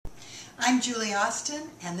I'm Julie Austin,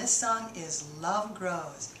 and this song is Love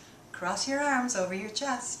Grows. Cross your arms over your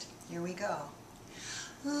chest. Here we go.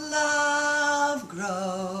 Love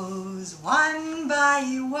grows one by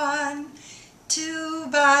one, 2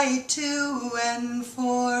 by 2, and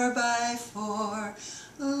 4 by 4.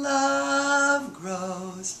 Love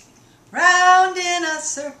grows round in a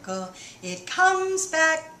circle. It comes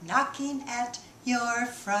back knocking at your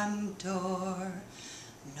front door.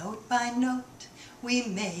 Note by note we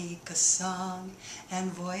make a song,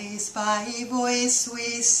 and voice by voice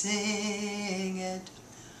we sing it.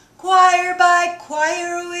 Choir by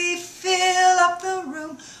choir we fill up the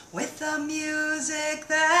room with the music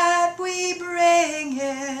that we bring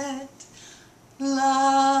it.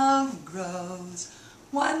 Love grows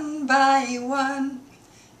one by one,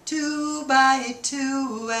 2 by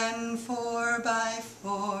 2, and 4 by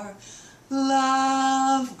 4.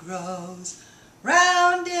 Love grows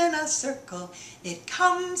round in a circle. It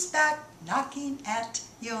comes back knocking at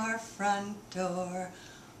your front door.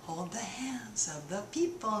 Hold the hands of the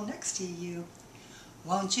people next to you.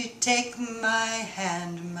 Won't you take my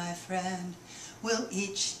hand, my friend? We'll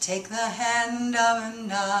each take the hand of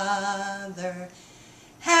another.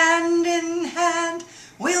 Hand in hand,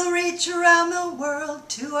 we'll reach around the world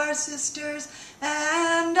to our sisters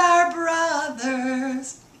and our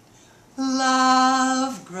brothers.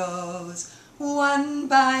 Love grows one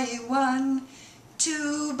by one,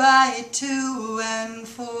 2 by 2, and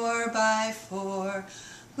 4 by 4.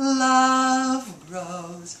 Love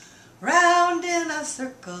grows round in a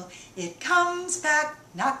circle. It comes back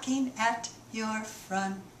knocking at your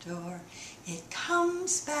front door. It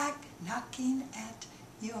comes back knocking at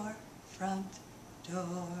your front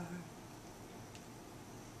door.